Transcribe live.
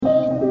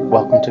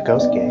Welcome to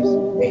Ghost Gaze,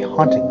 a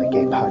hauntingly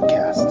gay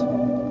podcast.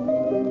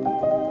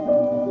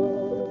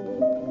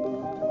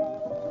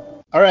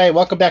 All right,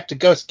 welcome back to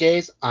Ghost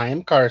Gaze. I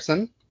am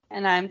Carson.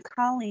 And I'm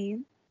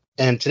Colleen.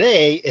 And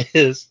today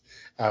is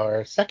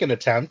our second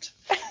attempt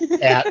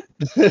at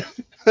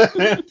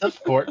the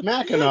Fort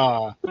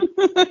Mackinac.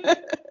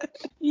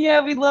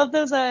 Yeah, we love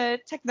those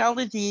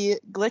technology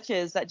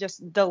glitches that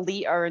just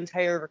delete our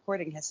entire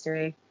recording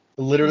history.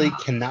 Literally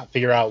cannot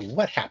figure out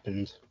what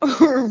happened.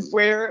 Or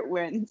where it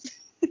went.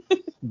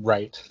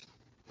 Right.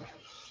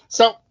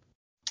 So,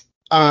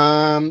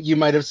 you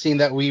might have seen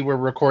that we were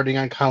recording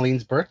on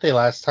Colleen's birthday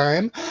last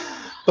time,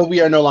 but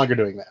we are no longer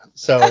doing that.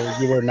 So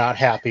you were not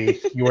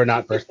happy. You were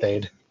not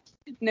birthdayed.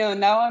 No,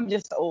 now I'm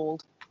just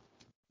old.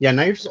 Yeah,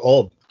 now you're just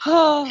old.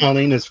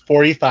 Colleen is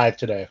 45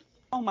 today.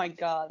 Oh my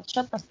god,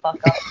 shut the fuck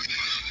up.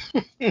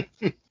 I'm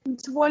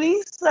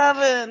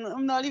 27.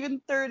 I'm not even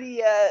 30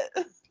 yet.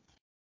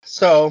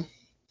 So,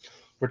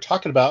 we're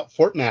talking about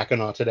Fort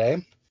Mackinac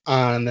today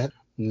on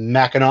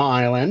Mackinac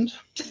Island.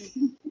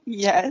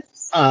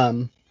 Yes.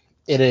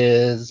 It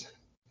is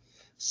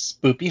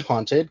spoopy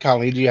haunted.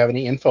 Colleen, do you have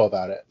any info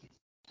about it?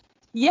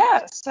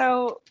 Yeah,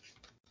 so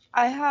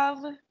I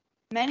have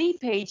many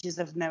pages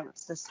of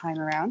notes this time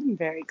around. I'm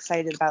very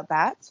excited about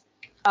that.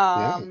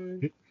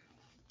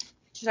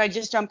 Should I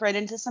just jump right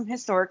into some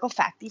historical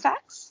facty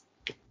facts?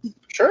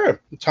 Sure.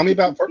 Tell me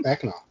about Fort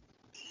Mackinac.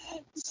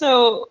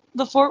 So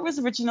the fort was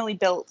originally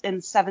built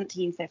in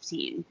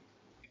 1715.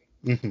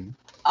 Mm-hmm.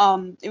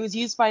 It was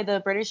used by the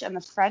British and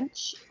the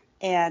French,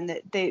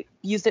 and they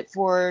used it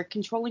for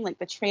controlling like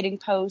the trading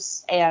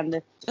posts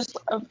and just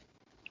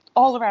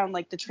all around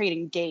like the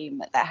trading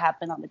game that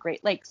happened on the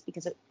Great Lakes,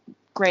 because it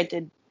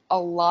granted a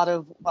lot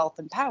of wealth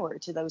and power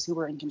to those who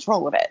were in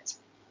control of it.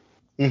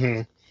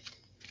 Mm-hmm.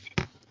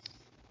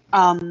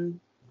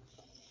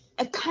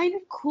 A kind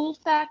of cool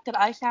fact that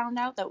I found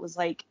out that was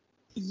like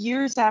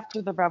years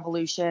after the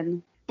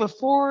Revolution,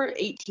 before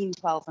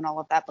 1812 and all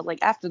of that, but like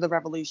after the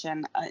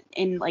Revolution,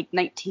 in like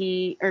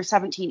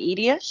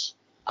 1780-ish,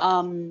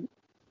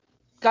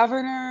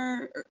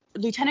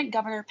 Lieutenant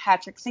Governor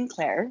Patrick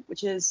Sinclair,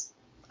 which is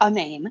a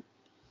name,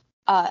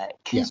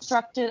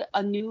 constructed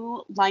a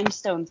new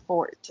limestone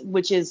fort,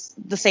 which is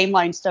the same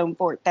limestone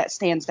fort that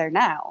stands there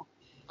now.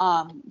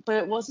 But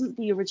it wasn't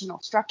the original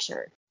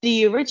structure.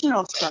 The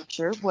original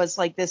structure was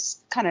like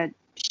this kind of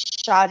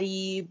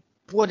shoddy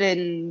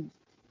wooden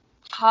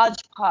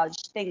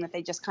hodgepodge thing that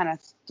they just kind of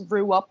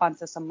threw up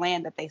onto some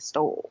land that they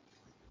stole.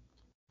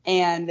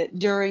 And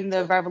during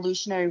the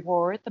Revolutionary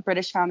War, the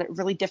British found it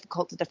really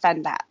difficult to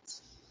defend that.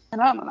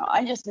 And I don't know,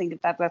 I just think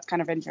that's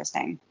kind of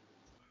interesting.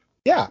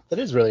 Yeah, that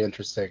is really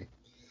interesting.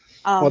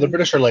 Well, the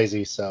British are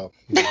lazy, so.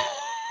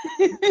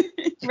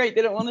 Right,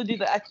 they don't want to do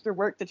the extra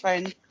work to try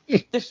and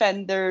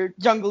defend their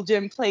jungle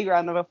gym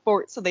playground of a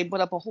fort, so they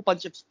put up a whole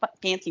bunch of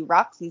fancy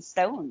rocks and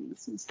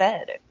stones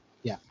instead.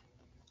 Yeah,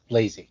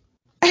 lazy.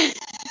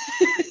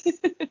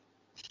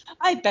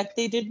 I bet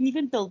they didn't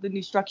even build the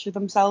new structure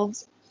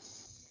themselves.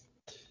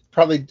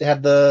 Probably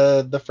had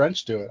the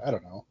French do it. I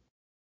don't know.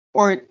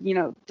 Or,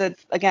 the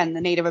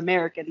Native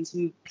Americans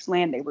whose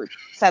land they were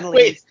settling.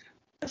 Wait.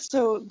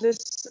 So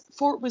this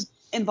fort was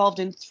involved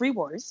in 3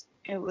 wars.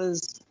 It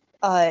was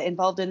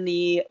involved in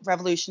the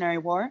Revolutionary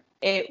War.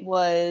 It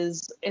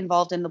was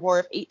involved in the War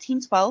of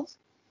 1812.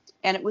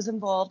 And it was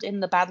involved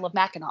in the Battle of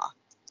Mackinac.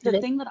 The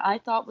thing that I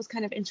thought was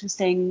kind of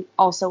interesting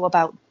also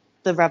about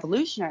the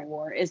Revolutionary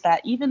War is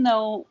that even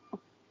though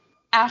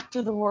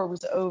after the war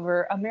was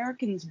over,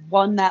 Americans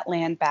won that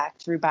land back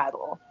through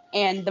battle.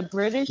 And the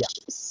British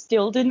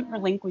still didn't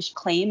relinquish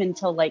claim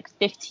until like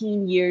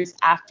 15 years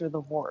after the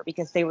war,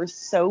 because they were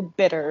so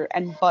bitter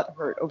and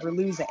butthurt over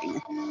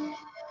losing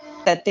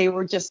that they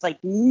were just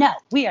like, no,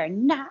 we are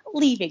not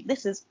leaving.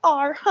 This is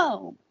our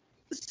home.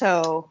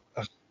 So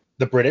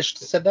the British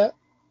said that?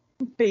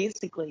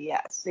 Basically,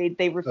 yes.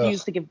 They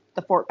refused to give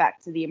the fort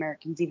back to the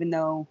Americans, even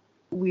though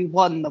we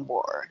won the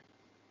war.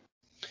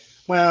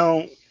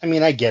 Well, I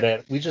mean, I get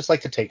it. We just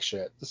like to take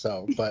shit.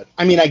 So, but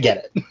I mean, I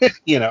get it.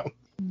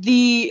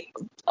 The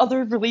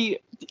other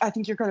I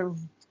think you're going to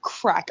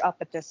crack up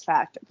at this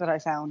fact that I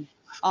found.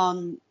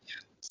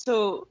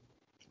 So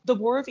the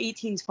War of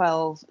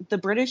 1812, the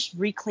British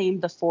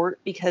reclaimed the fort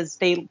because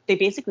they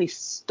basically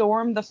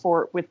stormed the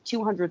fort with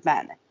 200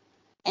 men.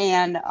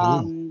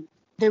 And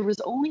there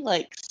was only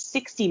like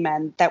 60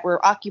 men that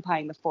were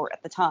occupying the fort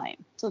at the time.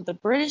 So the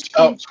British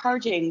came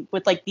charging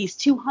with like these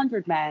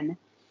 200 men,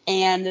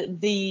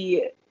 and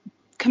the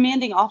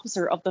commanding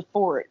officer of the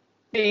fort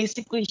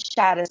basically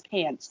shat his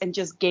pants and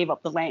just gave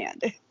up the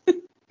land.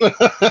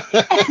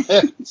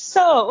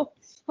 So,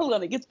 hold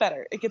on, it gets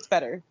better.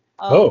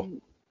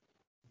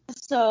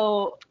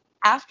 So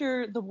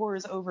after the war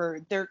is over,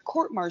 they're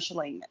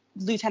court-martialing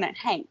Lieutenant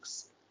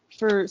Hanks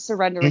for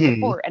surrendering the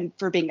fort and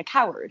for being a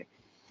coward.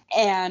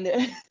 And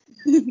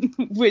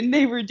when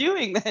they were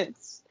doing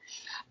this,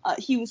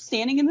 he was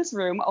standing in this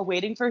room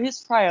awaiting for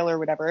his trial or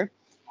whatever.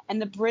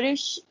 And the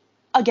British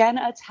again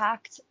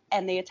attacked,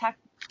 and they attacked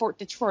Fort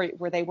Detroit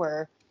where they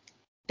were.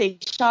 They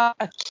shot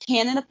a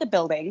cannon at the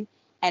building,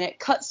 and it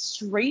cut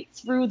straight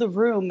through the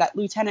room that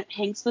Lieutenant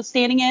Hanks was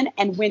standing in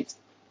and went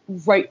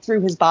right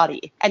through his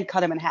body and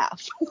cut him in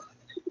half.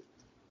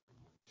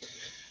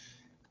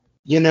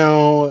 You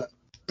know,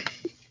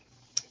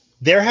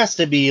 there has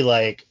to be,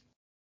 like,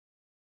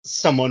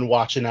 someone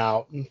watching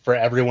out for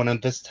everyone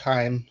at this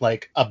time,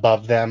 like,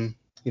 above them,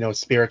 you know,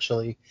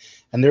 spiritually.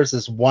 And there's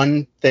this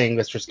one thing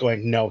that's just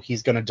going, no,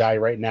 he's going to die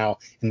right now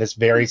in this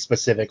very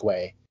specific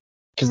way.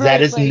 Because that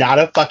Right, is like, not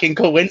a fucking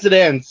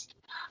coincidence.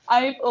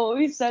 I've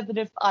always said that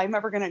if I'm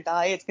ever going to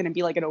die, it's going to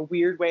be, like, in a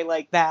weird way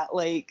like that.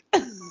 Like,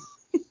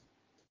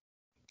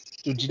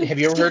 Have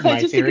you ever heard I my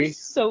just think theory? it's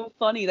so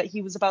funny that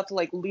he was about to,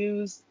 like,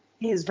 lose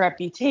his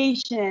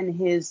reputation,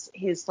 his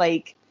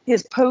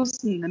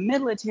post in the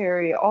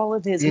military, all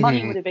of his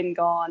money would have been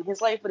gone, his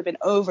life would have been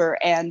over,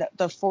 and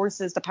the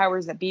forces, the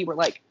powers that be were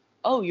like,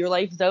 oh, your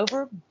life's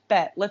over?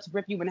 Bet. Let's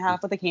rip you in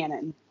half with a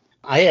cannon.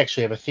 I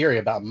actually have a theory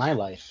about my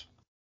life.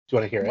 Do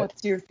you want to hear it?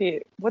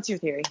 What's your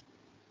theory?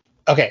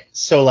 Okay,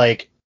 so,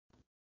 like,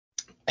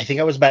 I think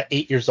I was about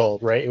 8 years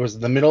old, right? It was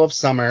the middle of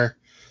summer.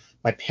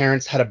 My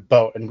parents had a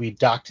boat, and we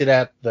docked it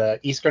at the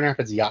East Grand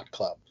Rapids Yacht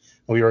Club.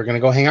 We were going to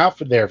go hang out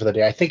there for the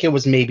day. I think it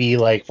was maybe,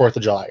 like, 4th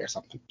of July or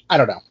something. I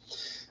don't know.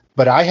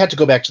 But I had to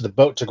go back to the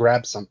boat to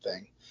grab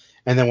something.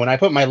 And then when I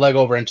put my leg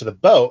over into the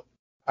boat,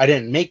 I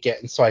didn't make it,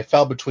 and so I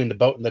fell between the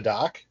boat and the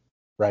dock,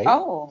 right?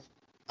 Oh.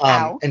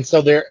 Ow. And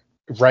so there,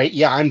 right?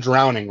 Yeah, I'm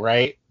drowning,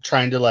 right?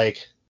 Trying to,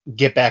 like,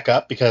 get back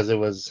up because it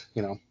was,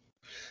 you know.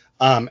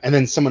 And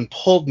then someone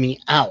pulled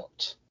me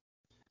out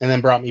and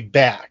then brought me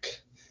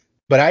back.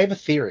 But I have a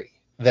theory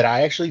that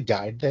I actually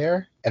died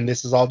there, and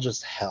this is all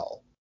just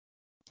hell.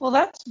 Well,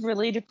 that's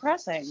really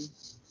depressing.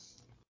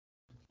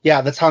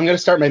 Yeah, that's how I'm going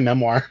to start my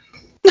memoir.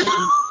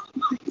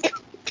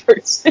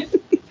 Carson.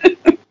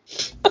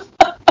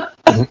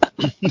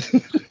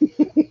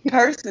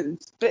 Carson,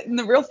 spitting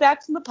the real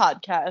facts in the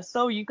podcast.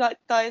 So you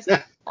guys,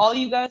 all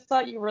you guys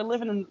thought you were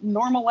living a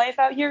normal life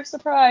out here.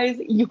 Surprise,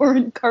 you're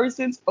in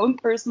Carson's own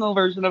personal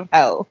version of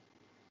hell.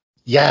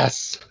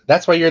 Yes,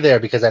 that's why you're there,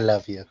 because I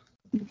love you.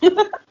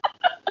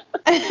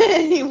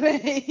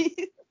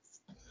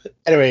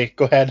 Anyway,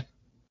 go ahead.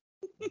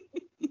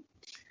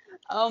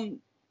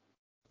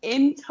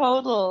 In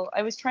total,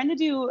 I was trying to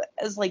do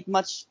as like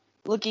much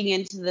looking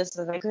into this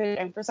as I could,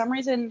 and for some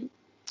reason,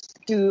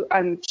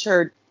 I'm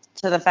sure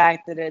to the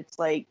fact that it's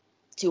like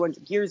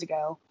 200 years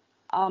ago,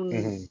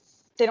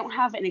 they don't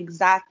have an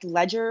exact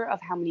ledger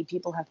of how many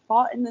people have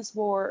fought in this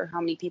war or how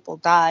many people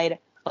died,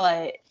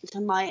 but to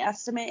my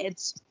estimate,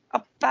 it's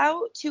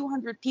about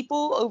 200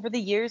 people over the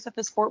years that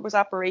this fort was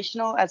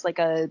operational as like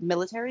a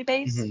military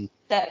base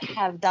that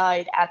have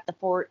died at the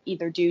fort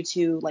either due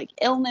to like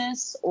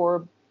illness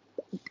or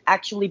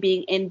actually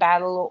being in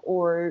battle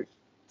or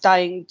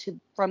dying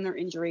from their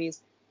injuries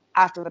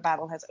after the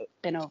battle has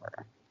been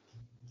over.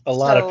 A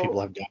lot of people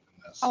have died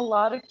in this. A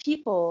lot of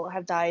people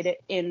have died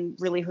in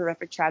really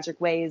horrific, tragic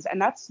ways,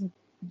 and that's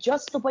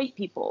just the white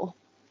people.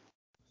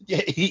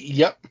 Yeah,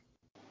 yep.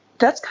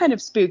 That's kind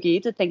of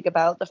spooky to think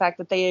about, the fact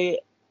that they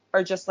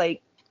are just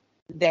like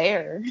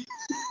there.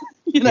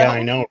 You know? Yeah,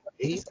 I know.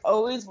 Right? Just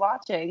always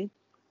watching.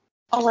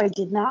 Oh, I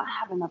did not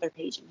have another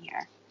page in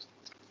here.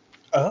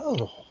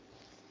 Oh.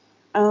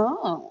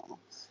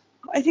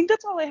 I think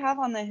that's all I have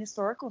on the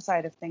historical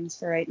side of things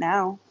for right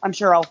now. I'm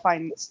sure I'll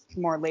find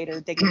more later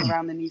digging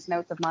around in these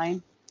notes of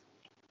mine.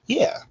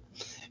 Yeah.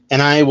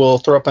 And I will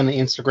throw up on the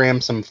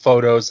Instagram some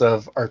photos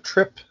of our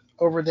trip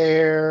over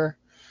there.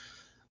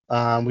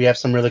 We have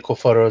some really cool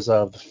photos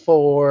of the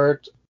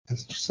fort and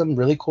some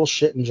really cool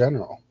shit in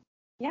general.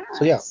 Yeah.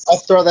 So yeah, I'll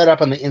throw that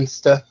up on the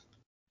Insta.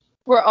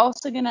 We're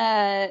also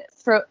gonna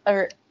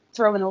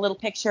throw in a little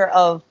picture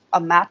of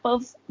a map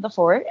of the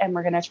fort, and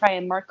we're gonna try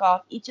and mark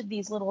off each of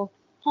these little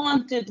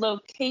haunted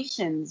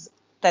locations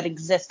that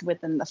exist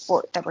within the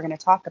fort that we're gonna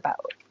talk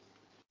about.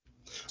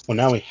 Well,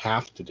 now we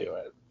have to do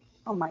it.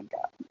 Oh my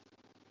god.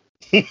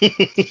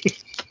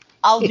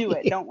 I'll do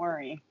it. Don't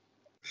worry.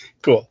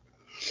 Cool.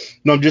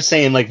 No, I'm just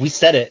saying, like, we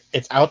said it.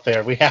 It's out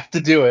there. We have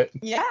to do it.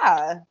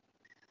 Yeah.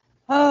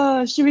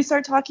 Should we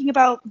start talking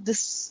about the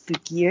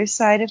spookier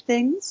side of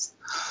things?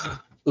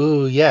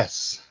 Ooh,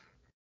 yes.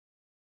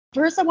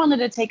 First, I wanted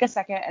to take a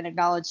second and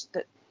acknowledge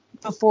that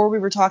before we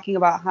were talking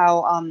about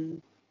how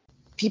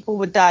people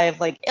would die of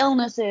like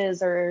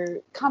illnesses or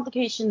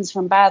complications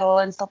from battle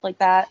and stuff like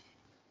that.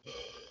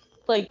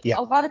 Like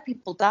a lot of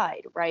people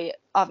died, right?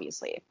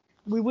 Obviously,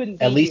 we wouldn't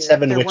be at least here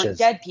 7 if there witches. weren't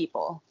dead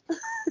people.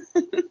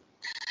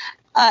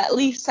 At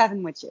least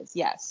 7 witches,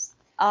 yes.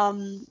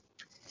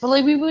 But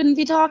like we wouldn't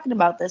be talking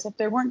about this if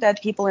there weren't dead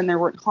people and there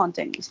weren't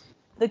hauntings.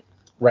 The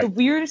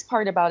weirdest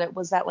part about it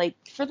was that like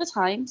for the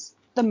times,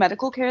 the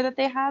medical care that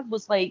they had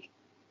was like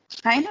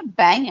kind of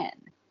banging.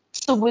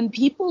 So when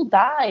people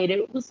died,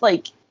 it was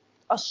like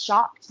a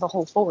shock to the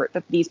whole fort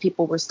that these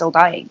people were still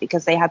dying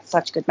because they had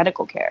such good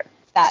medical care.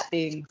 That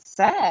being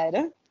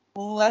said,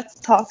 let's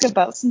talk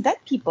about some dead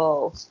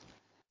people.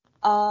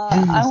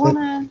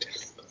 I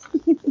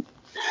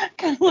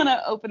kind of want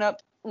to open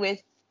up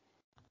with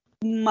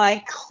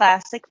my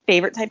classic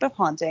favorite type of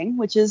haunting,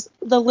 which is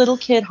the little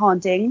kid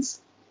hauntings.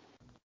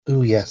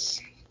 Ooh, yes.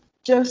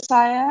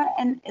 Josiah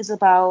and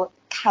Isabel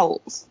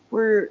Cowles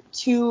were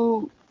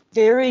two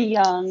very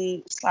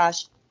young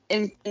slash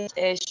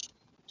infant-ish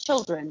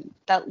children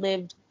that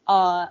lived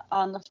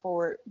on the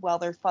fort while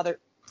their father,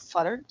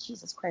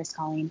 Jesus Christ,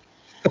 Colleen,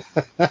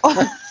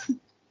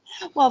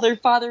 while their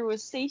father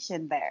was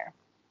stationed there.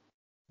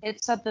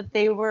 It said that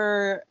they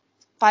were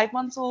 5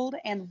 months old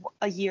and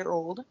a year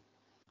old,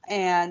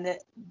 and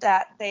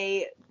that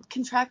they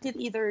contracted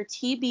either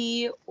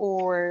TB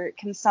or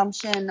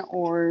consumption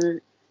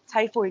or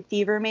typhoid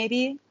fever,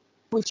 maybe,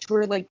 which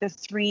were like the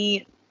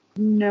three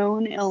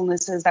known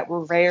illnesses that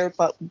were rare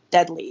but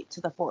deadly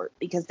to the fort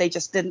because they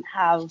just didn't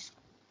have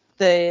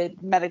the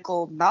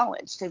medical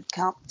knowledge to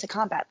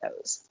combat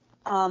those.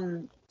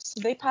 So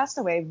they passed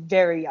away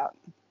very young.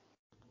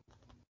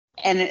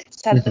 And it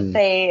said that Mhm.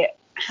 they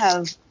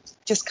have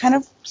just kind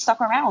of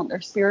stuck around.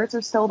 Their spirits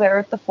are still there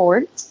at the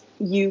fort.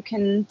 You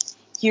can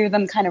hear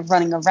them kind of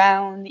running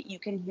around. You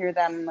can hear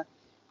them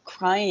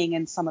crying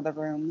in some of the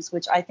rooms,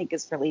 which I think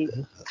is really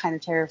kind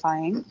of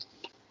terrifying.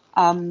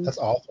 That's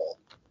awful.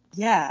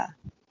 Yeah.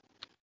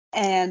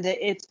 And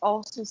it's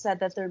also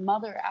said that their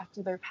mother,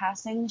 after their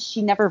passing,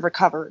 she never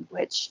recovered,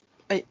 which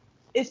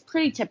is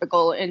pretty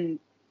typical in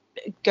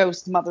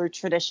ghost mother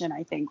tradition,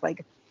 I think.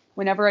 Like,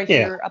 whenever I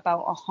Yeah, hear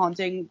about a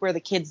haunting where the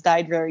kids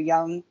died very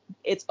young,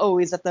 it's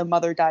always that the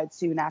mother died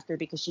soon after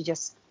because she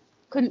just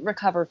couldn't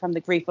recover from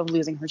the grief of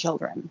losing her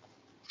children.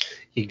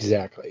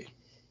 exactly.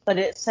 But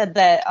it said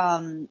that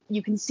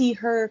you can see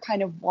her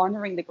kind of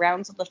wandering the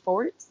grounds of the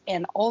fort,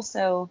 and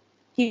also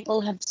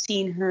people have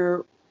seen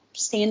her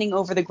standing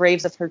over the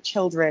graves of her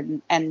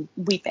children and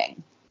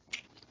weeping.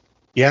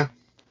 Yeah.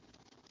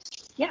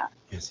 Yeah.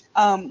 Yes.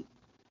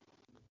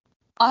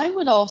 I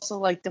would also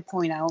like to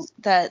point out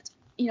that,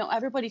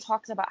 everybody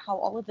talks about how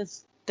all of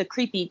the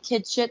creepy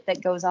kid shit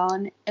that goes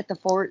on at the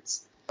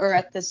forts or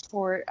at this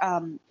fort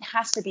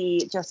has to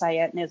be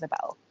Josiah and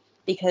Isabel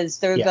because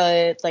they're Yeah.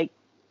 the, like,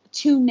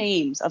 two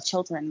names of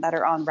children that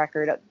are on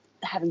record of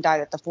having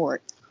died at the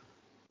fort.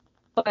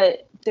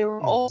 But there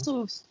were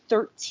also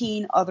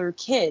 13 other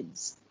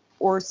kids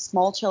or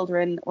small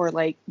children or,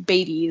 like,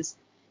 babies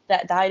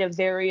that died of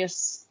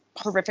various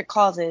horrific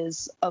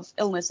causes of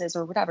illnesses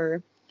or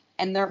whatever.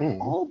 And they're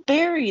all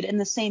buried in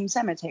the same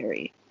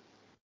cemetery.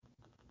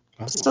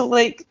 Oh. So,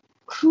 like,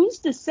 who's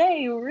to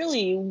say,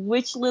 really,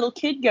 which little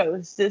kid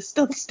ghost is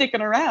still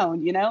sticking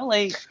around,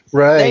 Like,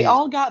 Right. They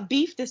all got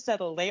beef to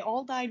settle. They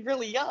all died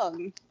really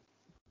young.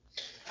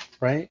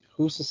 Right?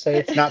 Who's to say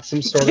it's not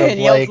some sort of,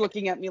 Danielle's like...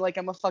 looking at me like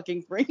I'm a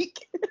fucking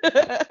freak.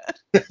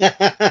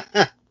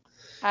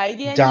 Hi,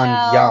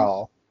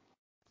 Danielle.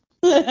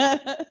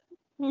 Danielle.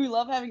 We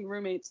love having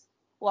roommates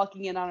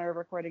walking in on our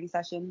recording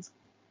sessions.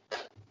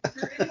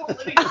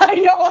 I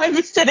know,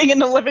 I'm sitting in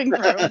the living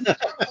room.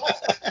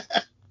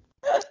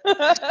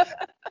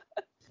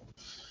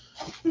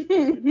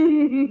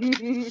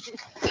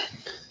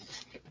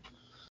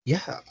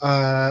 Yeah,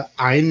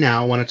 I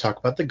now want to talk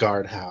about the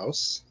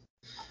guardhouse.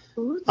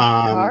 Ooh, the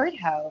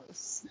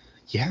guardhouse.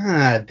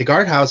 Yeah, the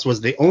guardhouse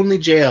was the only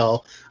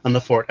jail on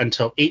the fort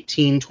until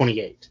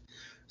 1828.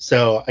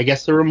 So I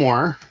guess there were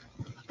more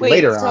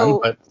later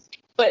on,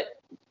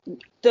 but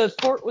the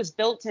fort was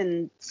built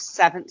in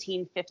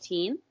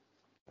 1715.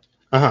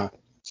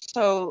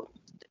 So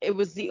it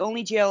was the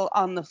only jail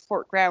on the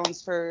fort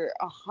grounds for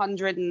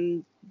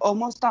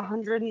almost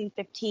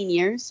 115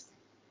 years.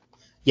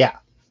 Yeah,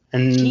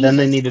 and Jesus then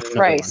they needed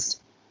another one.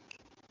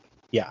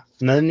 Yeah,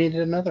 and then they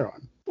needed another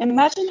one.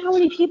 Imagine how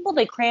many people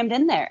they crammed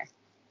in there.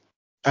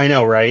 I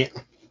know, right?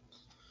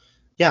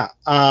 Yeah.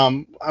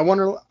 I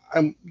wonder.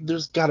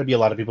 There's got to be a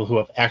lot of people who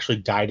have actually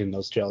died in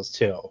those jails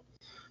too.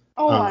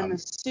 Oh, I'm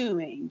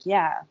assuming,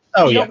 yeah.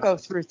 Oh, you yeah. don't go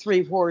through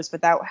 3 wars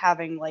without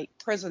having, like,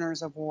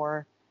 prisoners of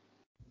war.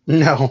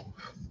 No.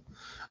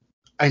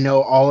 I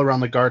know all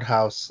around the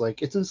guardhouse,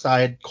 like, it's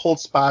inside. Cold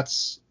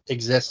spots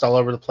exist all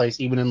over the place,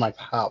 even in, like,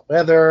 hot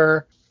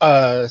weather.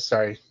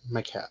 Sorry,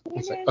 my cat.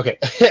 One sec. Okay.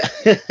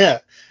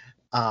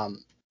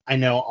 I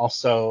know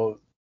also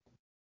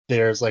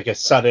there's, like, a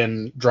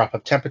sudden drop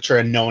of temperature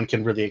and no one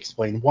can really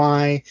explain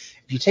why.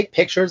 If you take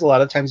pictures, a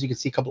lot of times you can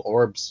see a couple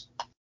orbs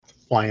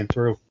flying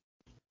through.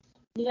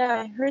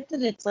 Yeah, I heard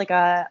that it's like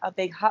a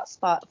big hot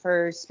spot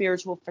for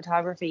spiritual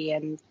photography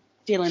and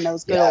feeling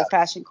those good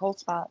old-fashioned cold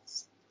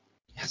spots.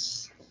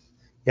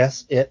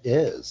 Yes, it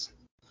is.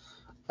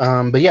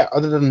 But yeah,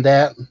 other than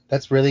that,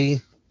 that's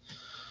really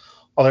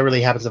all that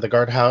really happens at the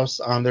guardhouse.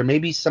 There may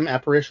be some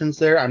apparitions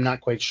there. I'm not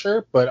quite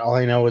sure, but all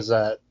I know is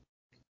that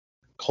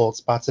cold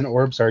spots and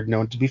orbs are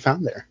known to be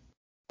found there.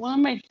 One of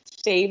my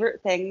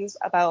favorite things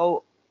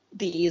about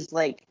these,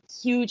 like,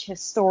 huge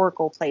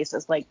historical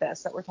places like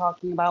this that we're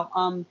talking about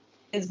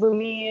is when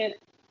we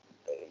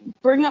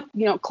bring up,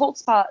 cold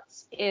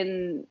spots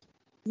in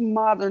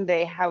modern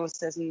day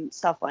houses and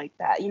stuff like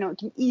that. It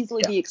can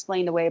easily be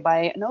explained away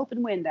by an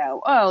open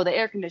window. Oh, the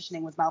air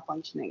conditioning was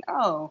malfunctioning.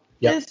 Oh,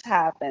 this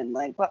happened.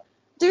 Like, well,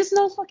 there's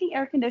no fucking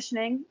air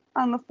conditioning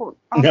on Fort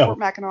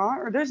Mackinac,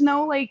 or there's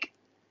no, like,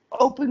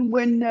 open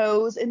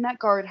windows in that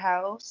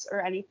guardhouse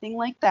or anything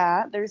like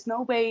that. There's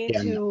no way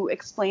Yeah, no. to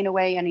explain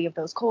away any of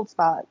those cold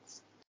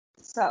spots.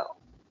 So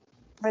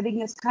I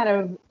think it's kind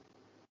of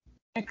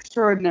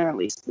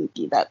extraordinarily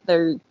spooky that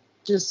they're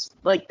just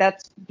like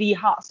that's the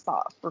hot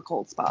spot for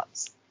cold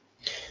spots.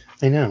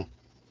 I know.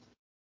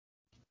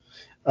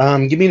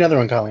 Give me another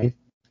one, Colleen.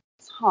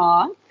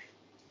 Talk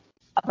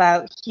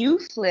about Hugh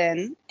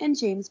Flynn and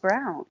James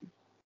Brown.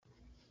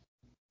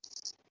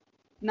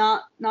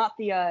 Not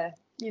the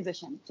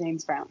musician,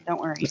 James Brown.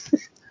 Don't worry.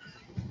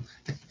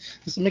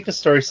 This will make the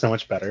story so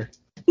much better.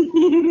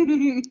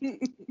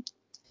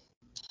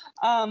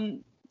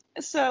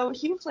 So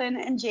Hugh Flynn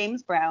and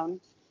James Brown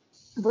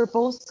were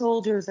both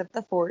soldiers at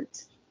the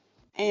fort,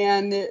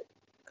 and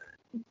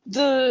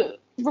the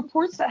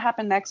reports that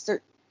happened next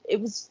it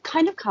was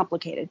kind of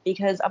complicated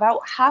because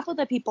about half of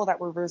the people that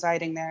were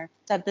residing there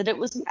said that it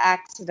was an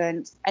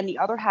accident, and the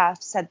other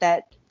half said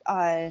that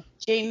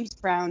James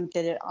Brown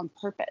did it on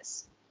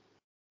purpose.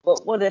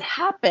 But what had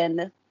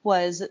happened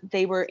was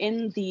they were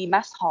in the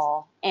mess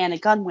hall and a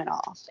gun went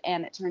off,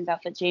 and it turns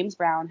out that James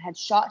Brown had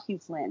shot Hugh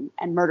Flynn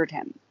and murdered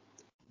him.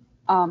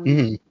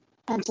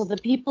 And so the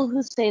people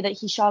who say that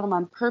he shot him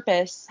on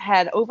purpose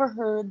had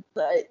overheard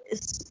the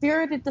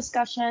spirited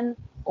discussion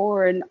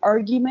or an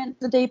argument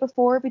the day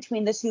before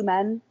between the two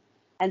men.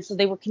 And so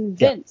they were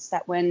convinced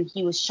that when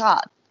he was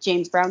shot,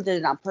 James Brown did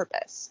it on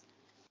purpose.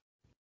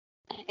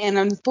 And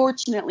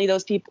unfortunately,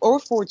 those people, or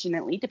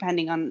fortunately,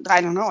 depending on,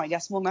 I don't know, I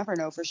guess we'll never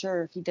know for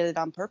sure if he did it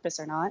on purpose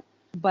or not.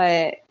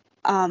 But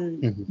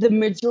the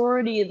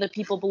majority of the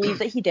people believe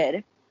that he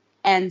did.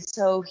 And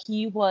so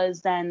he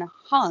was then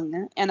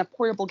hung in a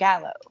portable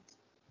gallows.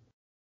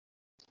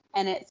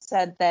 And it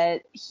said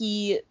that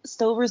he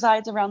still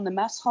resides around the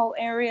mess hall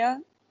area.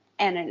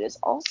 And it is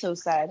also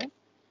said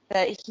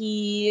that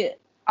he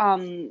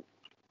travels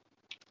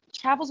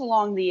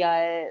along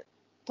the,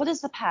 what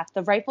is the path?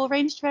 The Rifle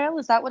Range Trail?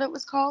 Is that what it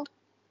was called?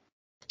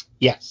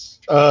 Yes.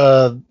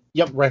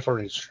 Yep, Rifle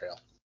Range Trail.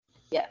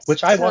 Yes.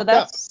 Which I walked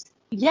up.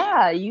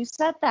 Yeah, you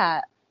said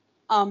that.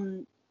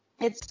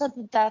 It said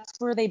that that's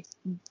where they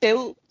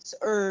built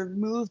or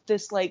moved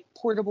this like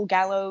portable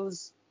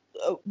gallows,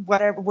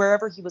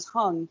 wherever he was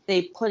hung.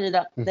 They put it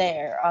up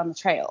there on the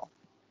trail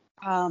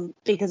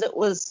because it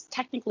was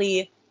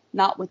technically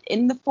not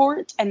within the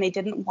fort, and they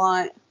didn't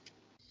want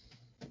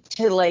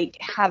to like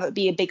have it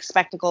be a big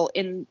spectacle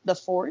in the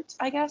fort.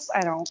 I guess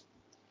I don't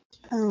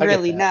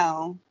really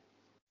know.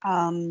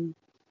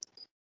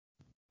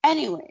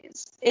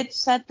 Anyways, it's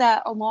said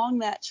that along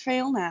that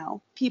trail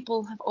now,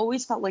 people have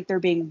always felt like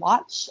they're being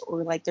watched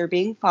or like they're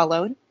being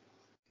followed.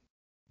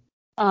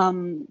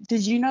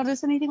 Did you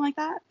notice anything like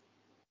that?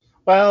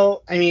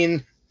 Well, I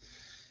mean,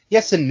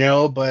 yes and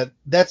no, but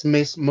that's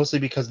mostly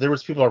because there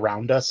was people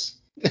around us,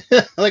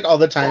 like all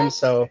the time.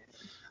 So,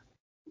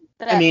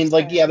 I mean,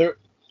 like, yeah,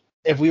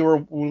 when we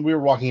were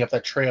walking up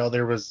that trail,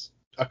 there was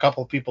a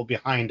couple people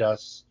behind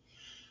us.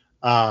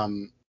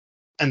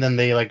 And then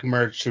they like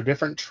merged to a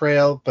different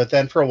trail. But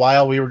then for a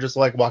while we were just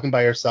like walking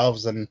by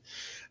ourselves. And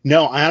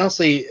no, I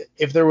honestly,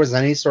 if there was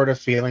any sort of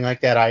feeling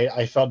like that,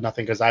 I felt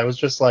nothing because I was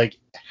just like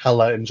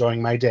hella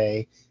enjoying my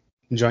day,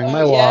 enjoying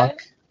my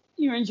walk.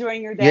 You're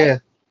enjoying your day.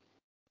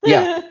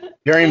 Yeah,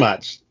 very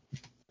much.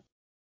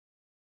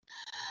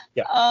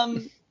 Yeah.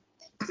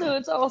 So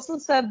it's also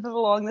said that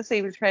along the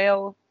same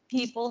trail,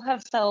 people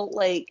have felt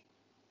like,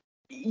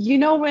 you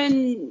know,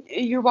 when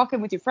you're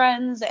walking with your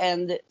friends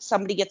and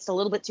somebody gets a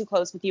little bit too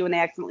close with you and they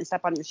accidentally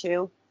step on your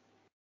shoe?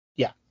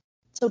 Yeah.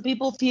 So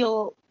people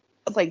feel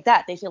like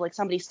that. They feel like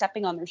somebody's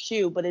stepping on their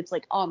shoe, but it's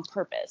like on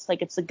purpose.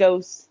 Like it's a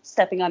ghost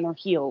stepping on their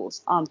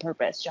heels on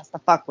purpose just to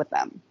fuck with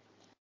them.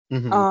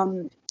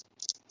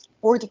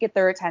 Or to get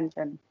their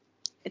attention.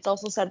 It's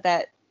also said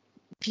that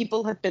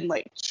people have been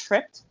like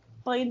tripped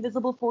by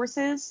invisible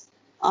forces.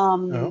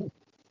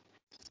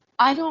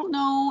 I don't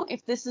know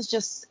if this is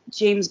just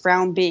James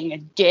Brown being a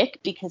dick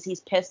because he's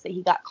pissed that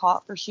he got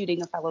caught for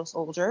shooting a fellow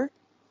soldier,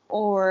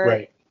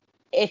 or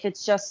if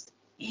it's just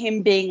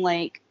him being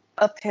like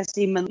a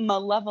pissy,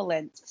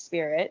 malevolent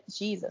spirit.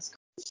 Jesus.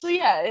 So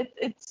yeah,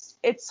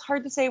 it's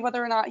hard to say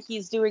whether or not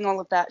he's doing all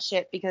of that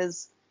shit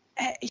because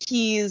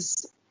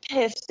he's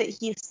pissed that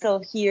he's still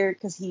here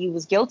because he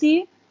was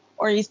guilty,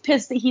 or he's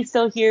pissed that he's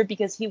still here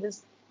because he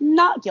was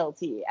not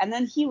guilty and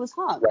then he was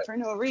hung for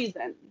no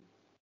reason.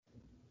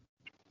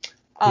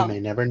 You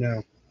may never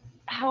know.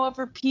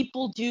 However,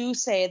 people do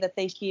say that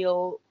they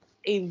feel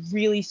a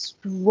really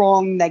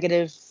strong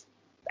negative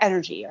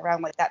energy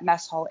around like that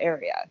mess hall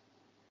area.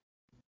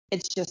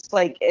 It's just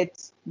like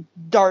it's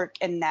dark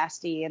and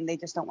nasty and they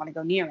just don't want to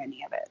go near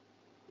any of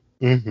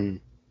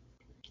it.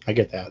 I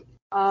get that.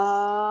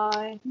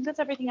 I think that's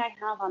everything I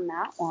have on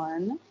that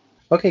one.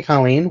 Okay,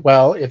 Colleen.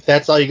 Well, if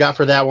that's all you got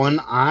for that one,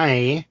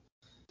 I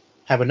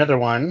have another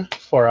one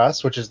for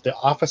us, which is the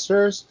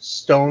officers'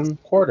 stone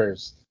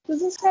quarters. Does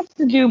this have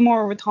to do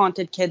more with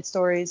haunted kid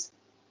stories?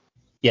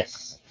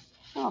 Yes.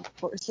 Oh, of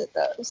course it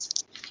does.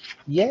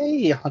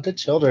 Yay, haunted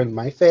children,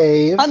 my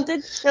fave.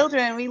 Haunted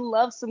children, we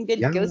love some good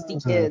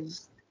ghosty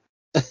kids.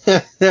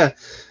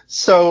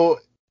 So,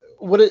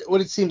 what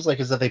it seems like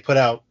is that they put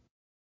out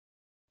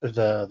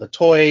the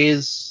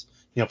toys,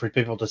 for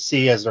people to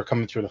see as they're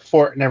coming through the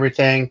fort and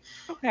everything.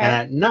 And Okay.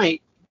 at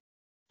night,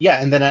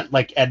 yeah, and then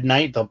at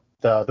night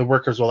the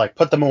workers will like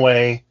put them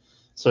away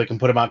so they can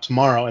put them out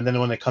tomorrow. And then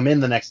when they come in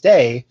the next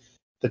day,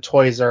 the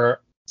toys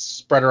are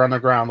spread around the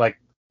ground like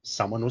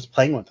someone was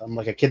playing with them,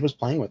 like a kid was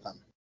playing with them.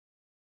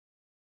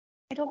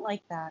 I don't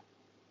like that.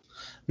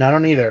 No, I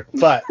don't either,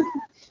 but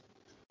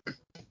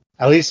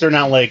at least they're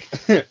not like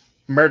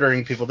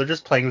murdering people. They're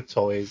just playing with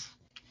toys.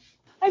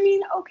 I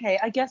mean, okay,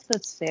 I guess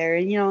that's fair.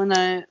 In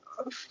a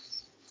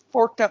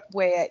forked up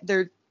way,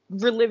 they're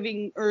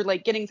reliving or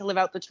like getting to live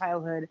out the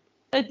childhood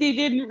that they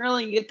didn't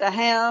really get to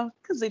have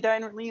because they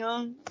died really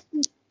young.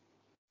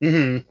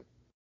 Mm-hmm.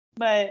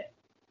 But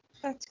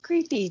that's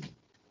creepy,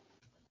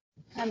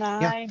 and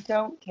Yeah. I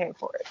don't care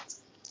for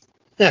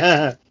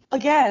it.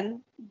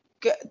 Again,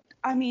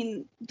 I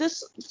mean,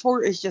 this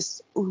fort is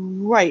just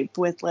ripe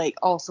with like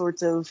all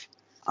sorts of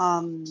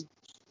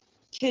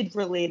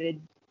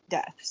kid-related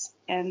deaths,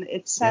 and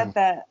it's said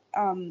that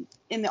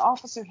in the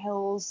Officer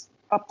Hills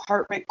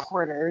apartment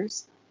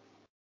quarters,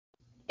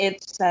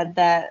 it's said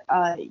that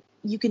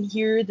you can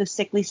hear the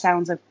sickly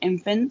sounds of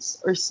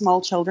infants or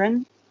small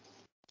children.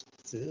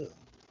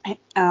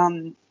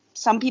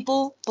 Some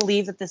people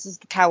believe that this is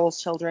the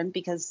Cowles children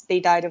because they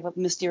died of a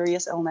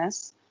mysterious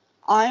illness.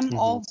 I'm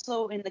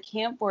also in the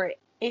camp where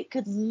it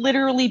could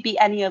literally be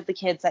any of the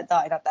kids that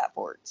died at that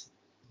fort.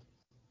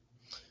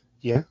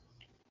 Yeah,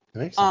 that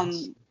makes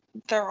sense.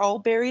 They're all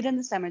buried in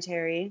the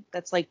cemetery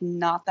that's like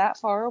not that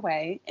far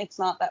away. It's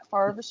not that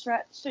far of a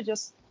stretch to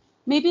just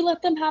maybe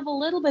let them have a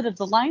little bit of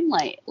the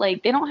limelight.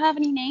 Like they don't have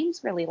any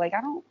names really. Like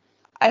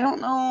I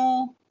don't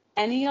know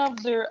any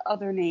of their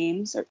other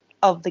names or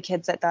of the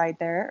kids that died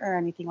there or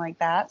anything like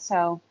that.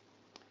 So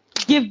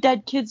give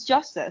dead kids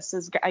justice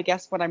is I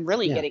guess what I'm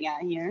really getting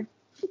at here.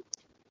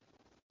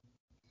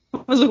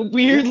 It was a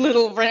weird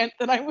little rant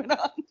that I went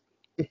on.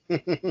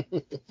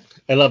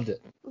 I loved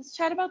it. Let's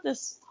chat about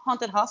this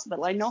haunted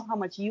hospital. I know how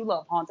much you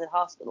love haunted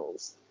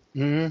hospitals.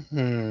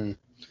 Mm-hmm.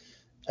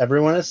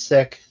 Everyone is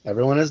sick.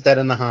 Everyone is dead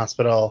in the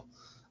hospital.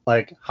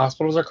 Like,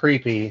 hospitals are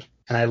creepy,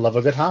 and I love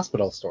a good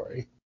hospital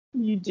story.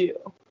 You do.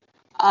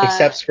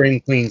 Except Scream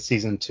Queen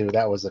Season 2.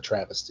 That was a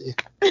travesty.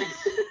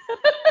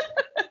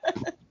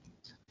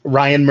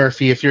 Ryan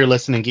Murphy, if you're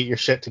listening, get your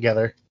shit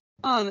together.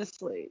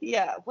 Honestly,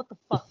 yeah. What the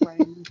fuck,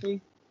 Ryan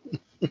Murphy?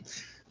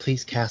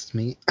 Please cast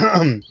me.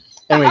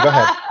 Anyway, go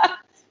ahead.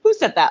 Who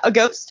said that? A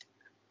ghost?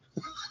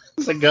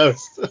 It's a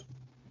ghost.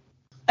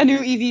 A new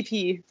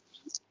EVP.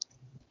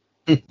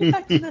 Get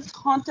back to this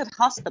haunted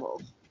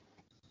hospital.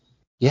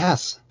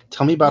 Yes.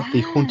 Tell me about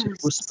the haunted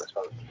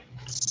hospital.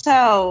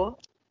 So,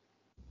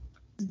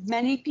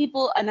 many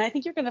people, and I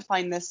think you're going to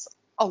find this,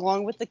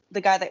 along with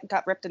the guy that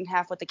got ripped in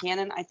half with the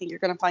cannon, I think you're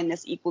going to find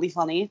this equally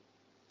funny.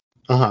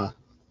 Uh-huh.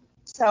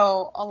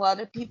 So, a lot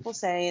of people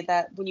say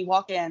that when you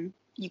walk in,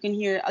 you can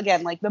hear,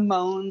 again, like the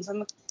moans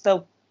and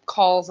the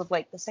calls of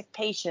like the sick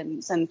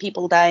patients and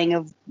people dying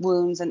of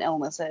wounds and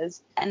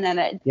illnesses. And then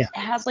it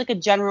has like a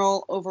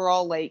general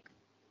overall like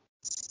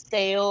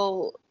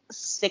stale,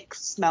 sick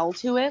smell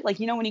to it. Like,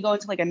 when you go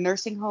into like a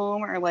nursing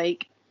home or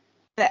like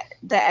the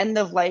end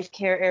of life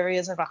care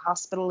areas of a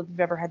hospital, if you've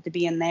ever had to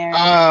be in there.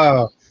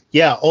 Oh,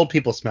 yeah, old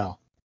people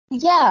smell.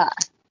 Yeah,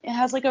 it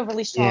has like a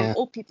really strong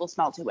old people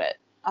smell to it.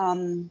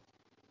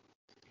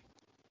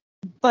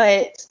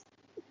 But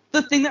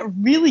the thing that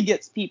really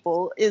gets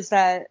people is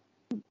that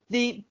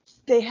they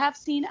have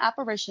seen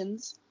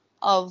apparitions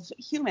of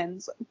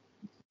humans,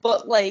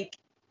 but like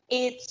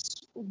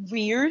it's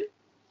weird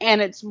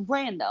and it's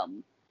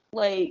random.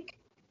 Like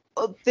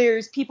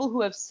there's people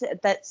who have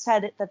said that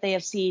they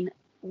have seen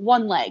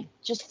one leg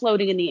just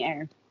floating in the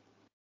air.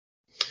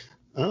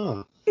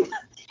 Oh.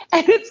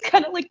 And it's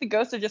kind of like the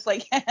ghosts are just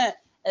like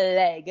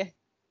leg.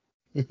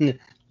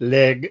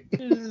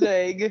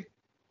 Leg.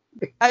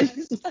 I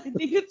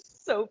think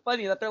it's so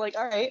funny that they're like,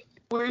 all right,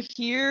 we're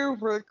here,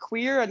 we're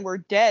queer, and we're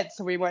dead,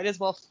 so we might as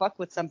well fuck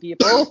with some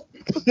people.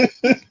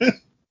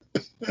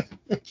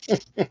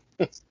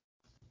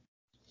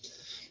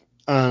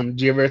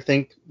 Do you ever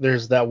think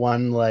there's that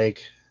one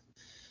like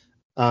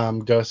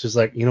ghost who's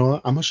like, you know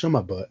what, I'm gonna show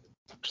my butt.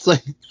 Just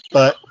like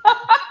butt.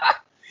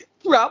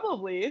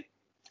 Probably.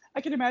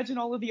 I can imagine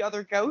all of the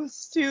other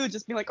ghosts too,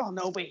 just being like, oh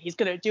no, wait, he's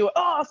gonna do it.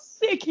 Oh,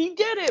 sick, he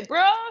did it,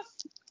 bruh.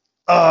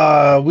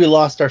 We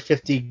lost our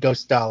 $50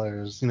 ghost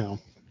dollars,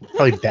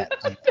 probably bet.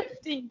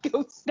 50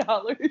 ghost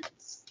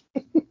dollars.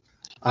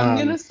 I'm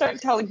gonna start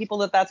telling people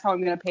that that's how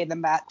I'm gonna pay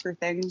them back for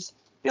things.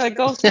 Be like,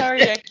 oh,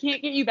 sorry, I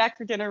can't get you back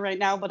for dinner right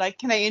now, but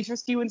can I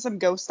interest you in some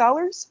ghost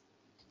dollars?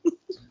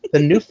 The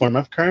new form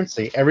of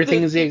currency.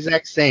 Everything is the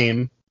exact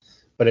same,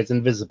 but it's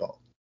invisible.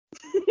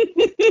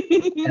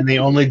 And they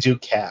only do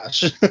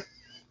cash.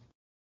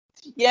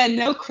 Yeah,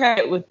 no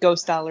credit with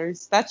ghost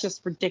dollars. That's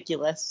just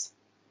ridiculous.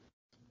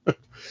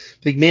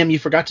 Like, ma'am, you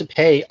forgot to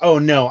pay. Oh,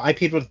 no, I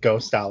paid with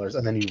ghost dollars,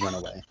 and then you run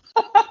away.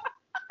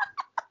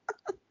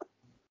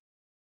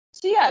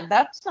 So, yeah,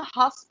 that's the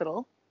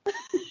hospital.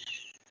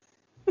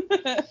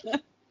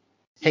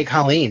 Hey,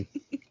 Colleen,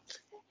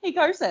 Hey,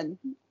 Carson.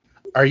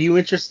 Are you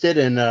interested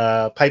in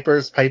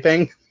Piper's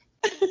piping?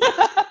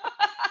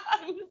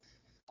 I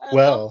love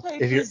Well,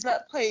 if you're pipers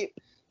that pipe.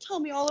 Tell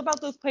me all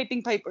about those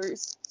piping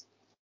pipers.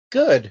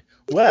 good.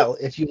 Well,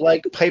 if you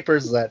like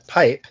pipers that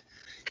pipe,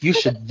 you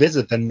should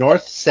visit the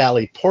North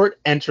Sally Port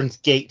Entrance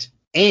Gate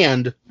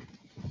and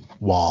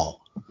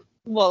Wall.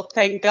 Well,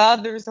 thank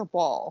God there's a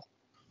wall.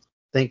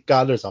 Thank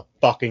God there's a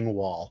fucking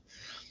wall.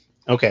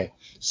 Okay,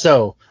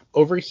 so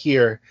over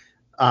here,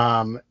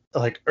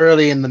 like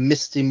early in the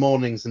misty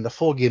mornings and the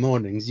foggy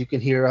mornings, you can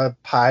hear a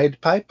Pied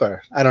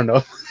Piper. I don't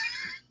know.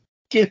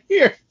 You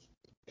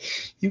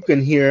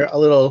can hear a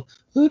little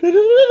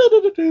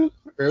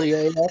early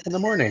AF in the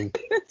morning.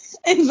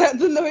 Is that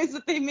the noise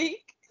that they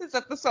make? Is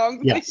that the song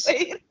that they Yes.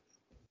 say?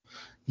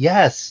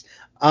 Yes.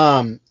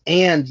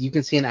 And you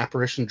can see an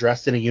apparition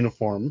dressed in a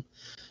uniform,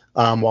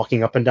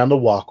 walking up and down the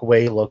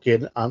walkway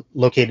located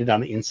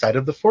on the inside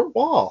of the fort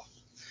wall.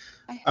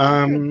 I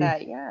have heard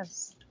that,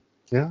 yes.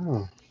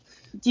 Yeah.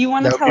 Do you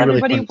want That to would tell be really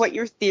everybody fun. what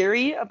your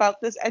theory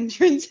about this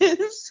entrance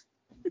is?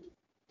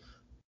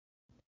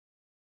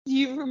 Do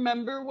you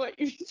remember what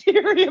your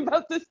theory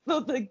about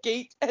the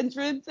gate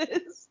entrance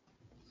is?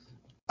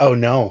 Oh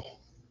no.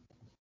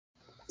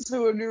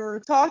 So when we were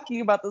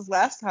talking about this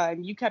last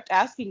time, you kept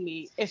asking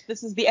me if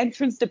this is the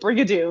entrance to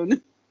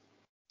Brigadoon.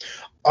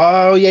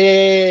 Oh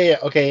yeah.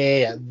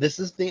 Okay, yeah. This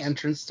is the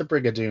entrance to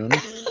Brigadoon.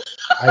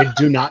 I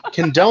do not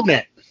condone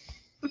it.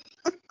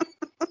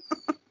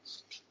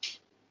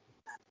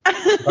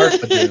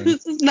 Barfadoon.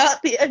 This is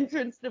not the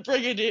entrance to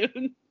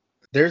Brigadoon.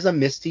 There's a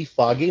misty,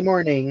 foggy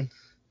morning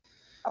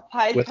A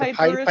Pied with a Piper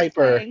Pied is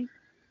Piper. playing.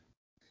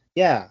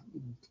 Yeah.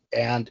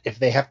 And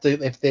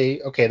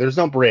there's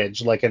no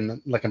bridge like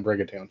in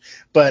Brigadoon,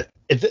 but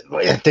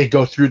if they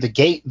go through the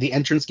gate, the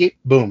entrance gate,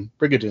 boom,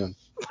 Brigadoon.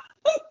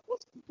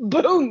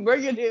 Boom,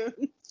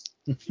 Brigadoon.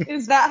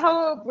 Is that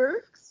how it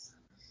works?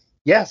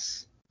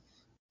 Yes.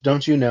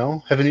 Don't you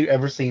know? Haven't you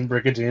ever seen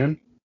Brigadoon?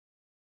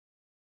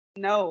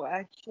 No,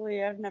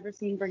 actually, I've never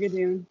seen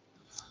Brigadoon.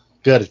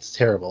 Good, it's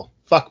terrible.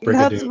 Fuck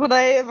That's Brigadoon. what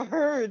I have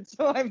heard,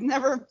 so I've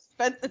never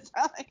spent the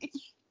time.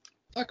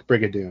 Fuck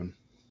Brigadoon.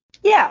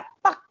 Yeah,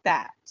 fuck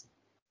that.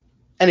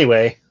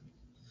 Anyway.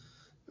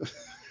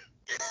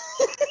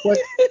 What?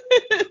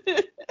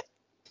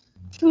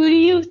 Who do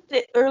you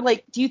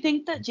do you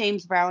think that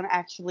James Brown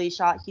actually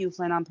shot Hugh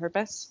Flynn on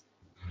purpose?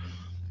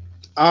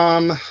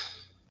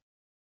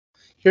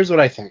 Here's what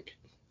I think.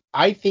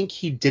 I think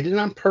he did it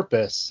on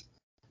purpose,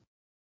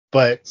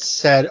 but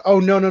said, "Oh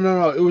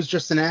no, it was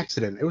just an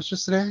accident. It was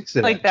just an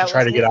accident," Like to that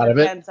try was to get his out of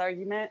it. defense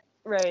argument,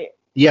 right?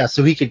 Yeah,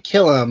 so he could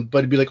kill him,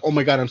 but he'd be like, "Oh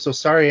my god, I'm so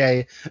sorry.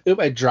 I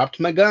dropped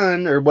my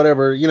gun or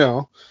whatever, you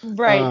know."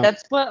 Right.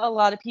 That's what a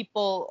lot of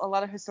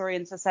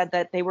historians have said,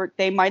 that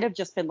they might have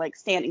just been like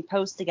standing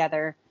post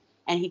together,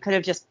 and he could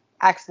have just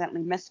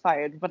accidentally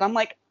misfired. But I'm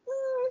like,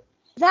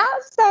 that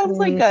sounds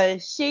like a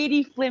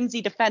shady,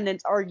 flimsy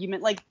defendant's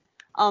argument. Like,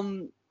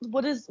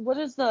 what is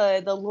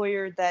the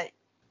lawyer that,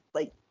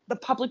 like, the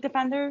public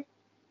defender,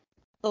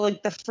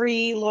 the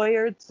free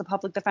lawyer, it's the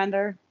public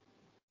defender,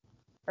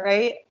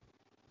 right?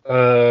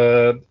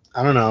 I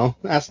don't know.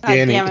 Ask God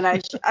Danny. damn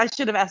it! I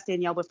should have asked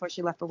Danielle before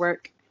she left for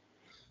work.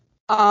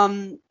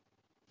 But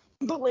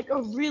like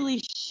a really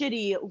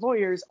shitty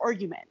lawyer's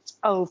argument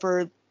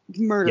over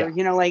murder,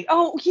 Yeah. like,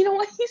 oh, you know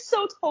what? He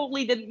so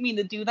totally didn't mean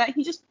to do that.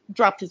 He just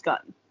dropped his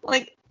gun.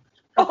 Like,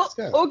 That's oh,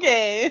 good.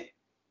 okay.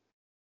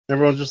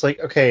 Everyone's just like,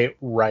 okay,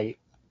 right.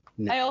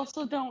 No. I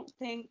also don't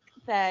think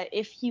that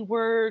if he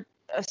were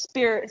a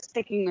spirit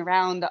sticking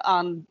around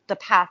on the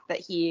path that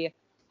he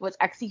was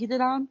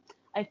executed on,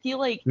 I feel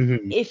like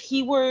if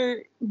he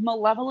were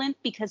malevolent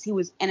because he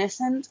was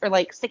innocent, or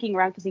like sticking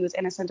around because he was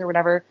innocent or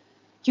whatever,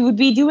 he would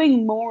be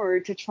doing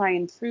more to try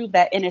and prove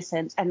that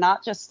innocence and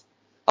not just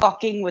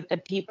fucking with the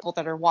people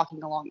that are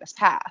walking along this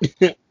path.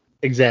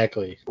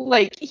 Exactly.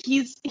 Like,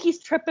 he's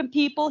tripping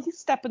people, he's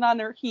stepping on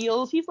their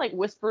heels, he's like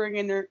whispering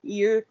in their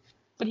ear,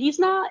 but he's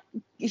not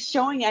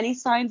showing any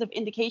signs of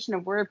indication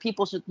of where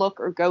people should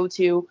look or go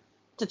to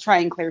try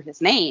and clear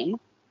his name.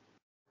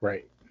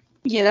 Right.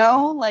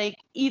 Like,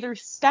 either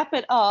step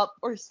it up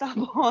or stop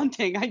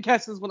haunting, I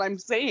guess is what I'm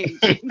saying.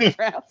 Like,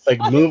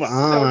 move I'm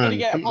so gonna on.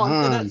 get Come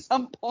haunted on. at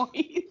some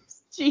point.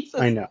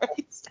 Jesus I know.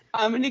 Christ.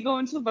 I'm gonna go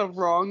into the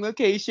wrong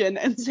location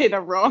and say the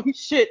wrong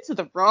shit to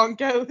the wrong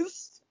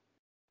ghost.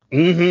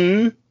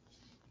 It's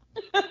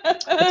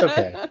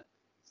okay.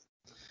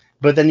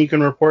 But then you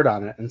can report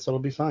on it, and so it'll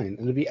be fine.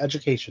 It'll be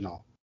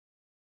educational.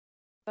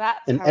 That's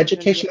An how we're gonna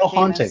educational get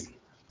famous. haunting.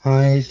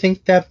 I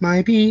think that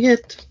might be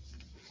it.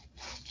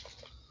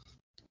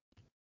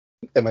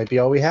 That might be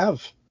all we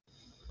have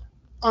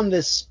on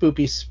this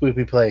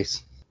spoopy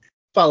place.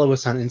 Follow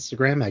us on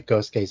Instagram at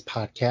Ghost Gaze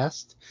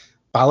Podcast.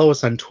 Follow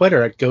us on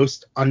Twitter at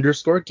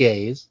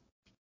Ghost_Gaze.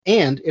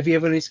 And if you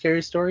have any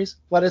scary stories,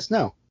 let us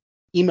know.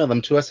 Email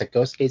them to us at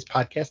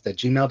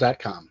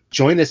ghostgazepodcast@gmail.com.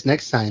 Join us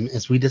next time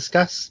as we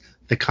discuss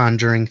The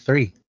Conjuring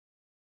 3.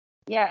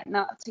 Yeah,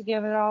 not to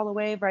give it all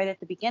away right at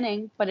the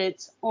beginning, but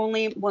it's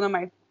only one of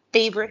my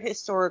favorite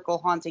historical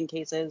haunting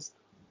cases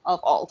of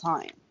all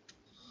time.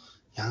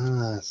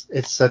 Yes,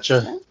 it's such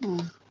a So,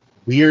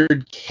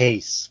 weird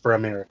case for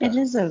America. it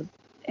is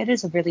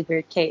a really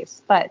weird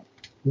case, but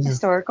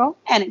historical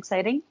and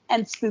exciting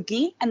and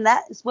spooky, and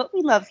that is what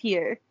we love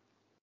here.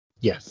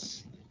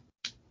 Yes.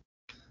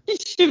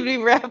 Should we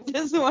wrap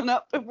this one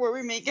up before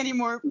we make any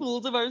more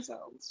fools of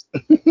ourselves?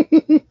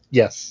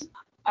 Yes.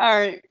 All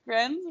right,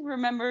 friends,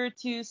 remember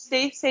to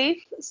stay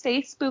safe,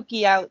 stay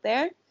spooky out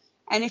there.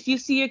 And if you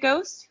see a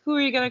ghost, who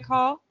are you going to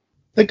call?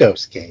 The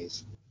ghost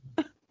gaze.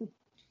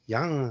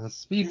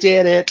 Yes, we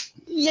did it.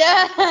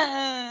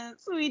 Yes,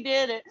 we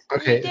did it.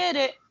 Okay. We did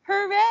it.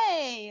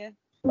 Hooray!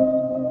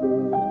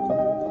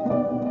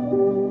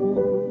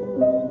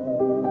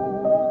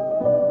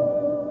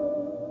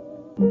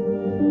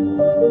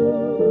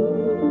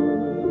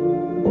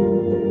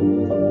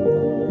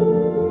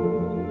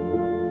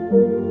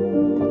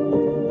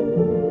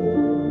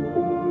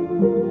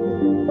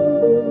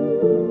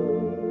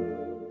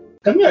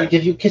 Come here, I'll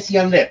give you a kissy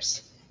on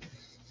lips.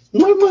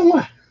 Mwah, mwah,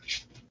 mwah.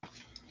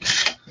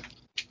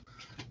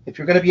 If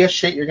you're going to be a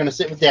shit, you're going to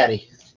sit with Daddy.